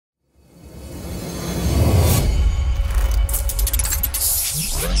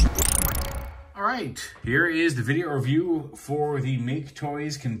right, here is the video review for the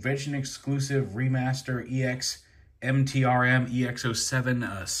Maketoys convention exclusive remaster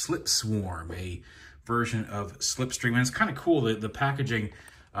MTRM-EX07 Slip Swarm, a version of Slipstream. And it's kind of cool that the packaging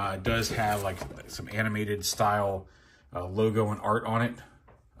does have like some animated style logo and art on it.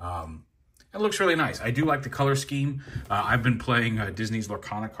 It looks really nice. I do like the color scheme. I've been playing Disney's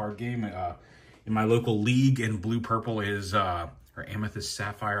Lorcana card game in my local league, and blue purple is or Amethyst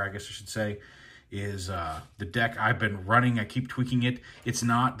Sapphire, I guess I should say, is the deck I've been running. I keep tweaking it. It's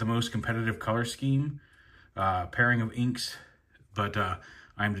not the most competitive color scheme, pairing of inks, but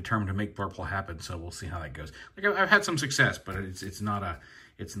I'm determined to make purple happen, so we'll see how that goes. Like I've had some success, but it's not a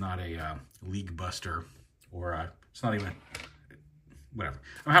league buster, or it's not even, whatever.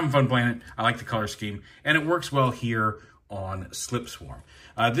 I'm having fun playing it. I like the color scheme, and it works well here on Slip Swarm.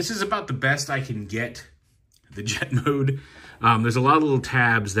 This is about the best I can get the jet mode. There's a lot of little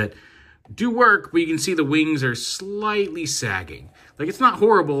tabs that do work, but you can see the wings are slightly sagging. Like, it's not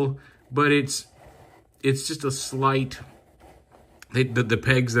horrible, but it's just a slight, the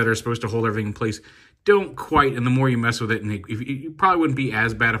pegs that are supposed to hold everything in place don't quite, and the more you mess with it, and it probably wouldn't be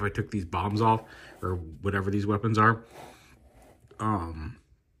as bad if I took these bombs off, or whatever these weapons are.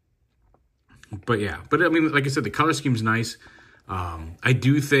 But yeah, I mean, like I said, the color scheme's nice. I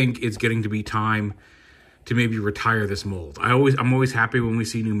do think it's getting to be time to maybe retire this mold. I'm always happy when we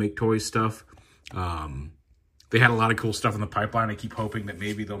see new Maketoys stuff. They had a lot of cool stuff in the pipeline. I keep hoping that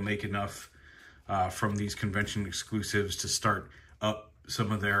maybe they'll make enough from these convention exclusives to start up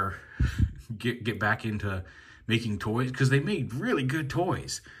some of their, get back into making toys, because they made really good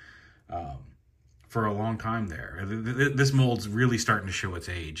toys for a long time there. This mold's really starting to show its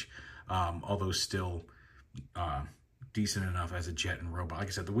age, although still decent enough as a jet and robot. Like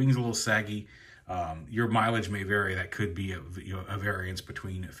I said, the wing's a little saggy. Your mileage may vary. That could be a variance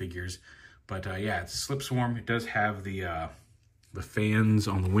between figures. But yeah, it's Slip Swarm. It does have the fans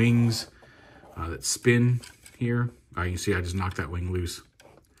on the wings that spin here. You can see I just knocked that wing loose.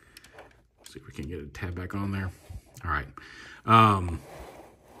 See if we can get a tab back on there. All right.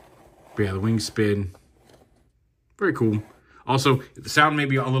 But yeah, the wings spin. Very cool. Also, the sound may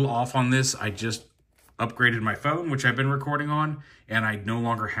be a little off on this. I just upgraded my phone, which I've been recording on, and I no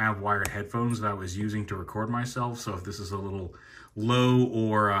longer have wired headphones that I was using to record myself. So if this is a little low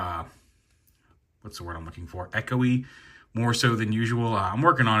or, what's the word I'm looking for? Echoey, more so than usual. I'm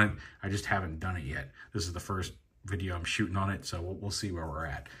working on it. I just haven't done it yet. This is the first video I'm shooting on it, so we'll see where we're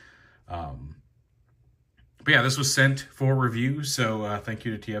at. But yeah, this was sent for review, so thank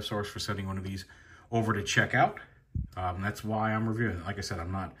you to TF Source for sending one of these over to check out. That's why I'm reviewing it. Like I said,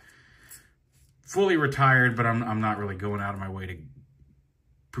 I'm not fully retired, but I'm not really going out of my way to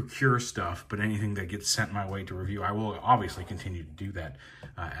procure stuff, but anything that gets sent my way to review, I will obviously continue to do that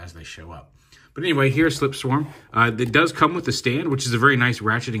as they show up. But anyway, here's Slip Swarm. It does come with a stand, which is a very nice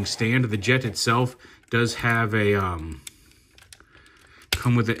ratcheting stand. The jet itself does have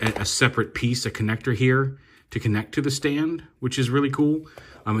come with a separate piece, a connector here to connect to the stand, which is really cool.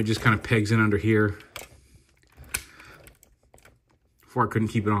 It just kind of pegs in under here. Before I couldn't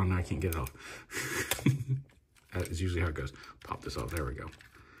keep it on, now I can't get it off. That is usually how it goes. Pop this off, there we go.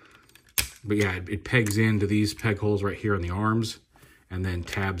 But yeah, it pegs into these peg holes right here on the arms, and then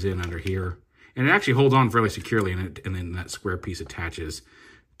tabs in under here. And it actually holds on fairly securely, and then that square piece attaches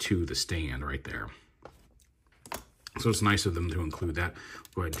to the stand right there. So it's nice of them to include that.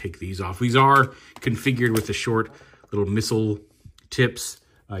 Go ahead and take these off. These are configured with the short little missile tips.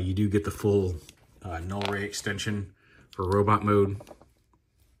 You do get the full null ray extension for robot mode.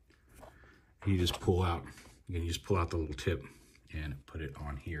 You just pull out, again, you just pull out the little tip and put it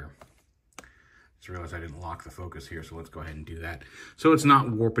on here. Just realized I didn't lock the focus here, so let's go ahead and do that, so it's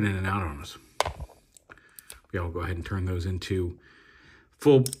not warping in and out on us. Yeah, we'll go ahead and turn those into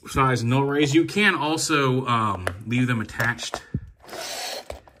full-size null rays. You can also leave them attached.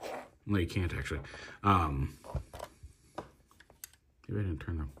 No, you can't actually. Maybe I didn't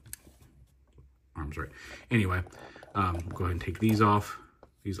turn the arms right. Anyway, go ahead and take these off.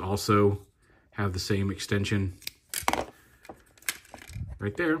 These also have the same extension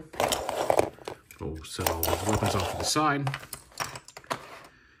right there. We'll set all those weapons off to the side.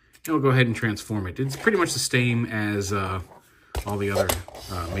 And we'll go ahead and transform it. It's pretty much the same as all the other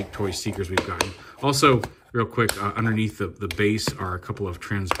Maketoys Seekers we've gotten. Also, real quick, underneath the base are a couple of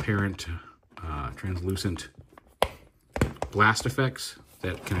transparent, translucent blast effects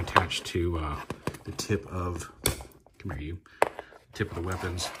that can attach to the tip of, come here you, tip of the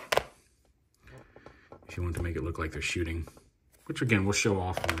weapons, if you want to make it look like they're shooting, which again, we'll show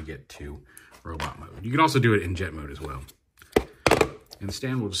off when we get to robot mode. You can also do it in jet mode as well. And the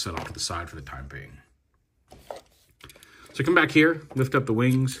stand will just set off to the side for the time being. So come back here, lift up the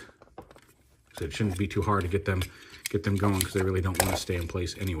wings. So it shouldn't be too hard to get them going because they really don't want to stay in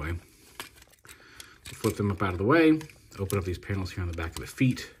place anyway. Flip them up out of the way, open up these panels here on the back of the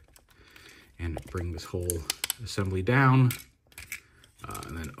feet, and bring this whole assembly down,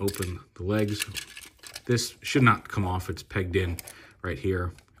 and then open the legs. This should not come off. It's pegged in right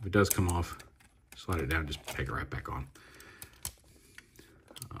here. If it does come off, slide it down, just peg it right back on.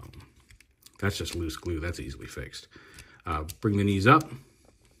 That's just loose glue. That's easily fixed. Bring the knees up,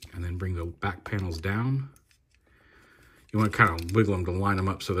 and then bring the back panels down. You want to kind of wiggle them to line them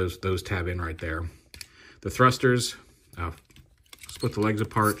up so those tab in right there. The thrusters, split the legs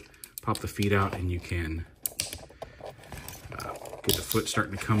apart, pop the feet out, and you can get the foot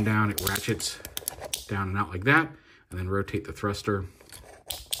starting to come down. It ratchets down and out like that, and then rotate the thruster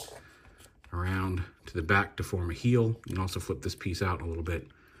around to the back to form a heel. You can also flip this piece out a little bit.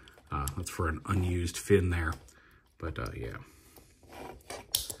 That's for an unused fin there, but yeah.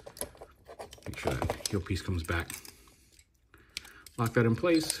 Make sure that heel piece comes back. Lock that in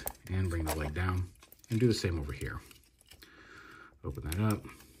place and bring the leg down, and do the same over here. Open that up,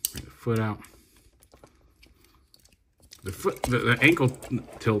 bring the foot out. The ankle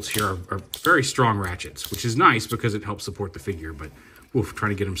tilts here are very strong ratchets, which is nice because it helps support the figure, but oof,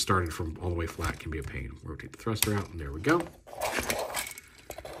 trying to get them started from all the way flat can be a pain. Rotate the thruster out, and there we go.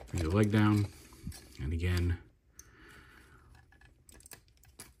 Bring the leg down, and again,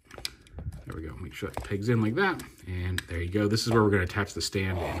 there we go. Make sure that pegs in like that, and there you go. This is where we're going to attach the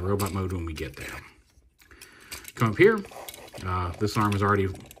stand in robot mode when we get there. Come up here. This arm is already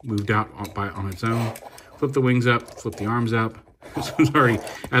moved out on its own. Flip the wings up, flip the arms up. This was already,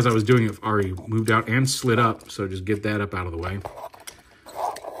 as I was doing it, already moved out and slid up, so just get that up out of the way.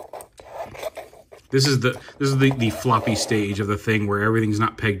 This is the floppy stage of the thing where everything's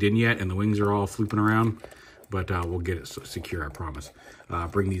not pegged in yet and the wings are all flooping around, but we'll get it secure, I promise.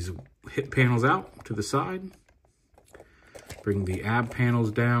 Bring these hip panels out to the side. Bring the ab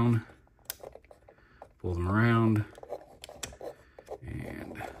panels down. Pull them around.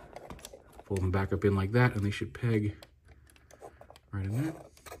 And pull them back up in like that, and they should peg right in there.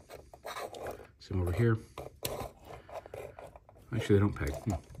 Same over here. Actually, they don't peg.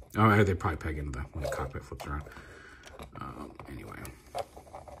 Oh, they probably peg into when the cockpit flips around. Anyway.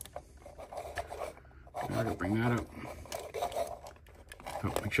 I'm going to bring that up.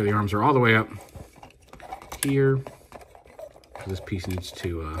 Oh, make sure the arms are all the way up here. This piece needs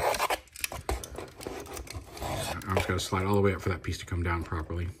to, arms got to slide all the way up for that piece to come down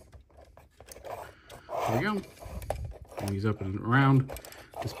properly. There we go. Bring these up and around.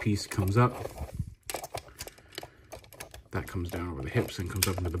 This piece comes up. That comes down over the hips and comes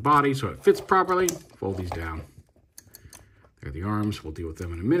up into the body so it fits properly. Fold these down. There are the arms. We'll deal with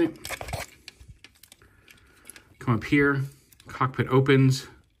them in a minute. Come up here. Cockpit opens.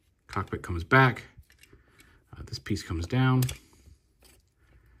 Cockpit comes back. This piece comes down.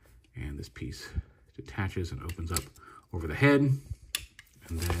 And this piece detaches and opens up over the head.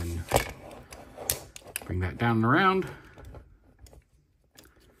 And then bring that down and around.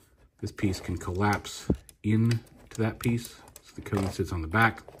 This piece can collapse into that piece. So the cone sits on the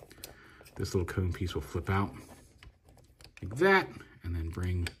back. This little cone piece will flip out like that, and then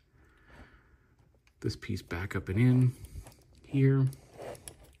bring this piece back up and in here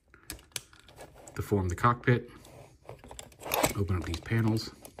to form the cockpit. Open up these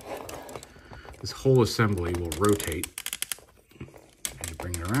panels. This whole assembly will rotate. And you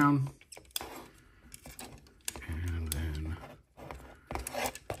bring it around. And then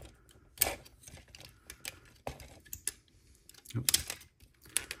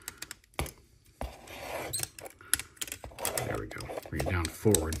there we go. Bring it down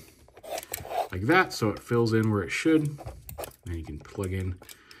forward like that so it fills in where it should. Then you can plug in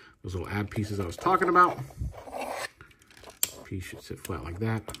those little ab pieces I was talking about. Piece should sit flat like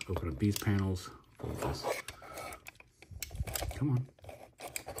that. Open up these panels. Fold this. Come on.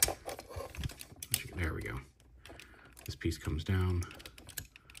 There we go. This piece comes down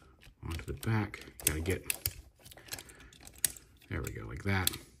onto the back. Gotta get. There we go, like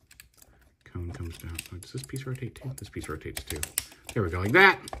that. Cone comes down. Oh, does this piece rotate too? This piece rotates too. There we go, like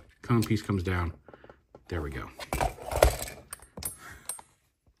that. Cone piece comes down. There we go.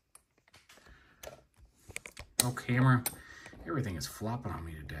 Oh, camera. Everything is flopping on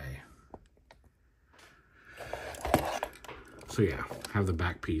me today. So yeah, have the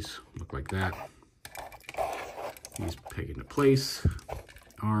back piece look like that. These peg into place.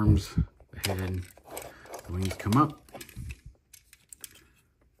 Arms, the head, the wings come up.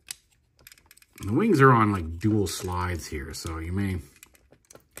 And the wings are on like dual slides here, so you may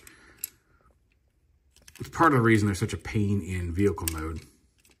part of the reason they're such a pain in vehicle mode.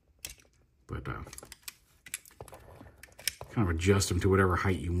 But kind of adjust them to whatever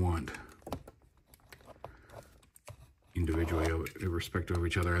height you want individually, irrespective of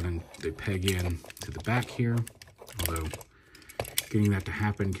each other, and then they peg in to the back here. Although getting that to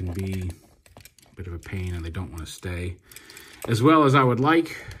happen can be a bit of a pain, and they don't want to stay as well as I would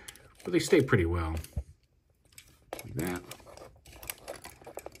like, but they stay pretty well. Like that.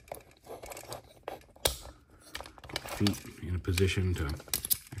 Get the feet in a position to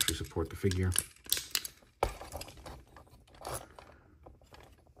actually support the figure.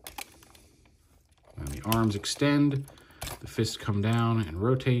 And the arms extend, the fists come down and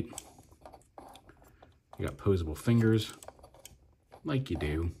rotate. You got posable fingers, like you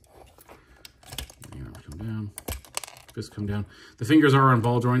do. The arms come down, fists come down. The fingers are on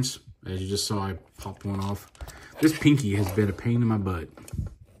ball joints. As you just saw, I popped one off. This pinky has been a pain in my butt.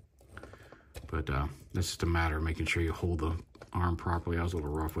 But that's just a matter of making sure you hold the arm properly. I was a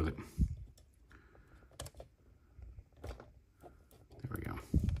little rough with it. There we go.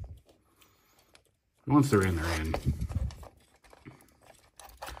 Once they're in, they're in.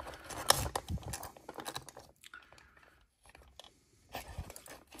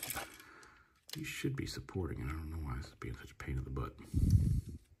 You should be supporting it. I don't know why this is being such a pain in the butt.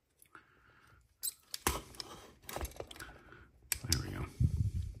 There we go.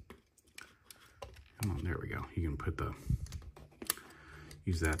 Come on, there we go. You can put the,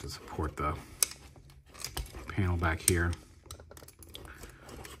 use that to support the panel back here.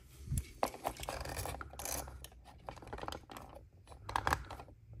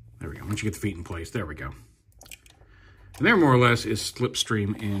 There we go. Once you get the feet in place, there we go. And there more or less is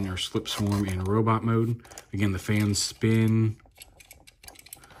Slipstream in, or Slipswarm in robot mode. Again, the fans spin.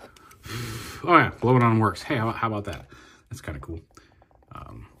 Oh yeah, blow it on works. Hey, how about that? That's kind of cool.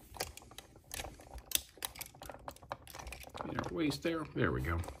 Get our waist there. There we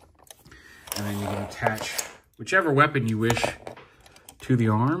go. And then you can attach whichever weapon you wish to the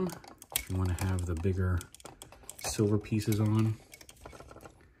arm. If you want to have the bigger silver pieces on,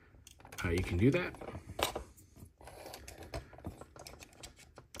 you can do that.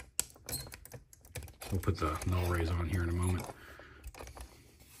 We'll put the null rays on here in a moment.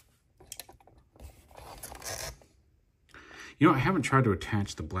 You know, I haven't tried to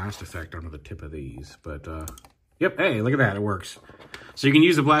attach the blast effect onto the tip of these, but yep, hey, look at that, it works. So you can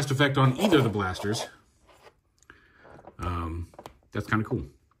use the blast effect on either of the blasters. That's kind of cool.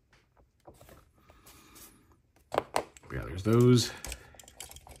 Yeah, there's those.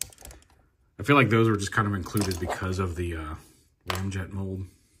 I feel like those were just kind of included because of the ramjet mold.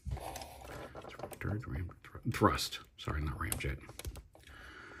 Thrust. Sorry, not ramjet.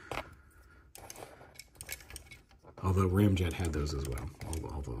 Although ramjet had those as well.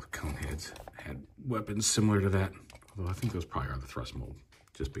 All the cone heads had weapons similar to that. Although I think those probably are the thrust mold,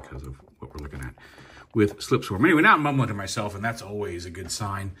 just because of what we're looking at with Slipswarm. Anyway, now I'm mumbling to myself, and that's always a good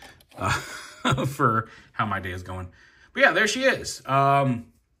sign for how my day is going. But yeah, there she is.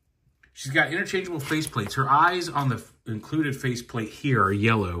 She's got interchangeable faceplates. Her eyes on the included faceplate here are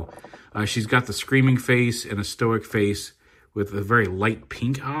yellow. She's got the screaming face and a stoic face with a very light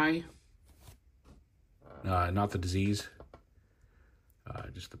pink eye. Not the disease.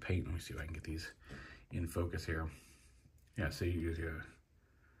 Just the paint. Let me see if I can get these in focus here. Yeah, so you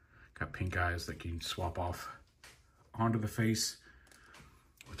got pink eyes that you can swap off onto the face.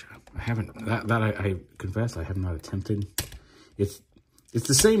 Which I haven't, I confess I have not attempted. It's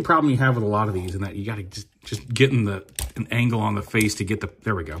the same problem you have with a lot of these, in that you got to just get in an angle on the face to get the,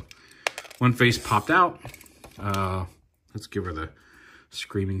 there we go. One face popped out. Let's give her the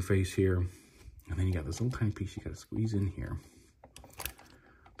screaming face here. And then you got this little tiny piece you got to squeeze in here.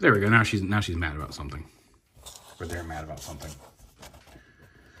 There we go. Now she's mad about something. Or they're mad about something.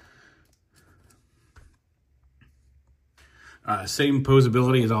 Same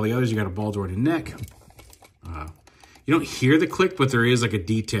posability as all the others. You got a ball jointed neck. You don't hear the click, but there is like a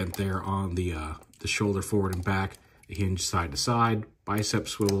detent there on the shoulder forward and back, the hinge side to side, bicep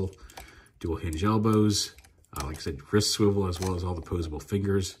swivel, dual hinge elbows, like I said, wrist swivel, as well as all the posable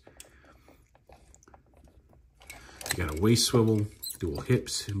fingers. You got a waist swivel, dual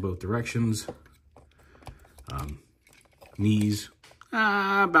hips in both directions, knees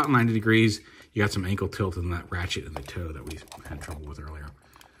about 90 degrees. You got some ankle tilt and that ratchet in the toe that we had trouble with earlier.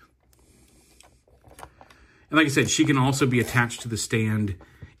 And like I said, she can also be attached to the stand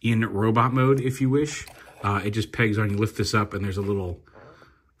in robot mode if you wish. It just pegs on, you lift this up, and there's a little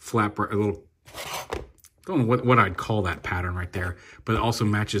flap, a little, I don't know what I'd call that pattern right there, but it also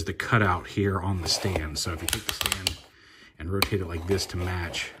matches the cutout here on the stand. So if you take the stand and rotate it like this to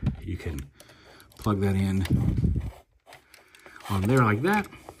match, you can plug that in on there like that.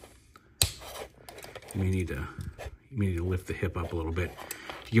 You may need to lift the hip up a little bit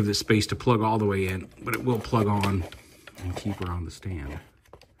to give this space to plug all the way in, but it will plug on and keep her on the stand.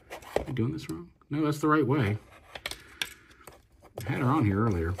 Am I doing this wrong? No, that's the right way. I had her on here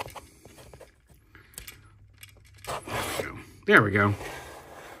earlier. There we go.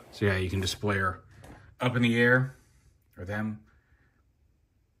 So yeah, you can display her up in the air, or them.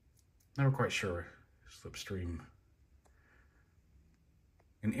 Never quite sure. Slipstream.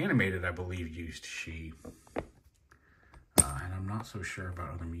 In animated, I believe, used she. And I'm not so sure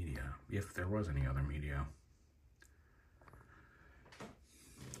about other media, if there was any other media.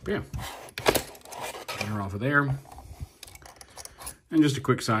 But yeah, get her off of there. And just a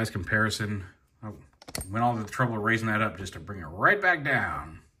quick size comparison. I went all the trouble of raising that up just to bring it right back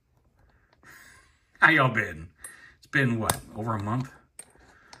down. How y'all been? It's been, what, over a month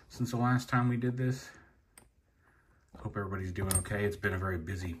since the last time we did this? Hope everybody's doing okay. It's been a very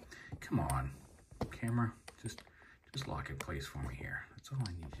busy... Come on, camera. Just lock in place for me here. That's all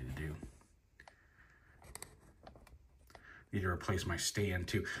I need you to do. Need to replace my stand,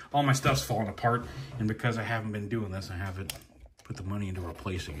 too. All my stuff's falling apart, and because I haven't been doing this, I haven't put the money into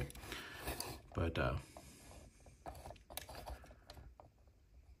replacing it. But, yeah,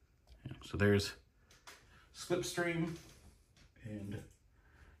 so there's Slipstream, and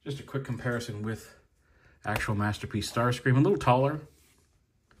just a quick comparison with actual Masterpiece Starscream. A little taller,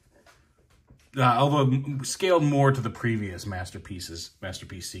 although scaled more to the previous Masterpiece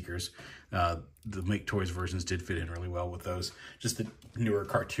Seekers. The Maketoys versions did fit in really well with those. Just the newer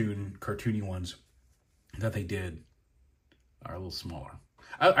cartoony ones that they did are a little smaller.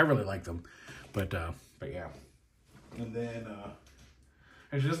 I really like them, but yeah. And then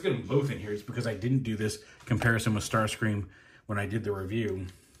actually, let's get them both in here. It's because I didn't do this comparison with Starscream when I did the review.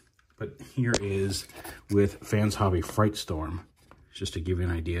 But here is with Fans Hobby Frightstorm, just to give you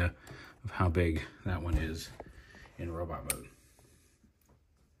an idea of how big that one is in robot mode.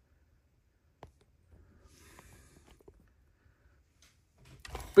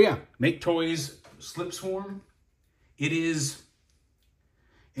 But yeah, Maketoys Slipswarm. It is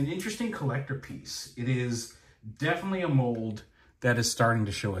an interesting collector piece. It is definitely a mold that is starting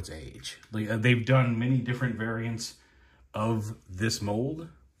to show its age. Like, they've done many different variants of this mold.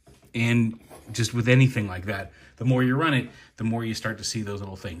 And just with anything like that, the more you run it, the more you start to see those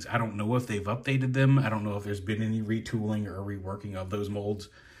little things. I don't know if they've updated them. I don't know if there's been any retooling or reworking of those molds.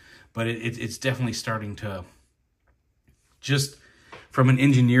 But it's definitely starting to, just from an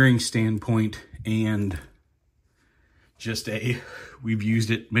engineering standpoint and just we've used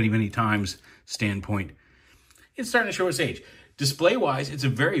it many, many times standpoint, it's starting to show its age. Display-wise, it's a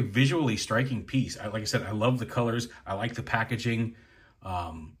very visually striking piece. Like I said, I love the colors. I like the packaging.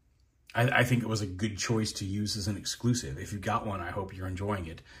 I think it was a good choice to use as an exclusive. If you got one, I hope you're enjoying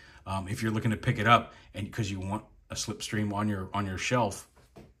it. If you're looking to pick it up and because you want a Slipstream on your shelf,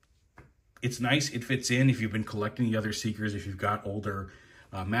 it's nice. It fits in if you've been collecting the other Seekers. If you've got older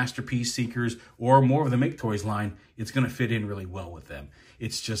Masterpiece Seekers or more of the Maketoys line, it's going to fit in really well with them.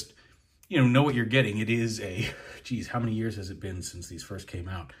 It's just, you know what you're getting. It is a, geez, how many years has it been since these first came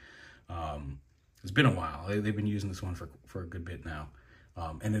out? It's been a while. They've been using this one for a good bit now.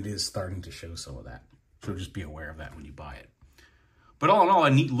 And it is starting to show some of that. So just be aware of that when you buy it. But all in all,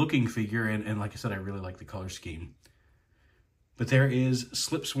 a neat looking figure. And like I said, I really like the color scheme. But there is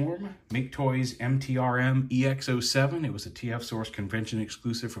Slipswarm, Maketoys MTRM-EX07. It was a TF Source convention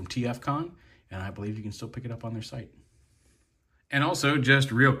exclusive from TFcon. And I believe you can still pick it up on their site. And also,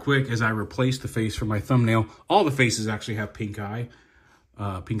 just real quick, as I replace the face for my thumbnail, all the faces actually have pink eyes.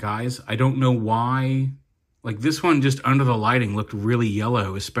 I don't know why. Like this one, just under the lighting, looked really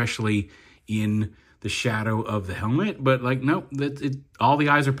yellow, especially in the shadow of the helmet. But like, no, all the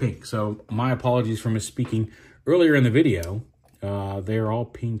eyes are pink. So my apologies for misspeaking earlier in the video. They're all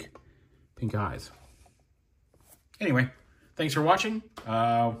pink eyes. Anyway, thanks for watching.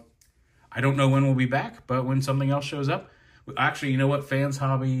 I don't know when we'll be back, but when something else shows up. Actually, you know what? Fans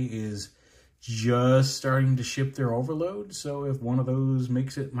Hobby is just starting to ship their overload. So if one of those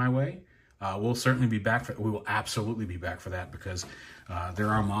makes it my way, we'll certainly be back for. We will absolutely be back for that because their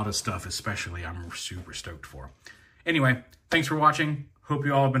Armada stuff, especially, I'm super stoked for. Anyway, thanks for watching. Hope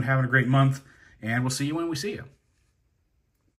you all have been having a great month, and we'll see you when we see you.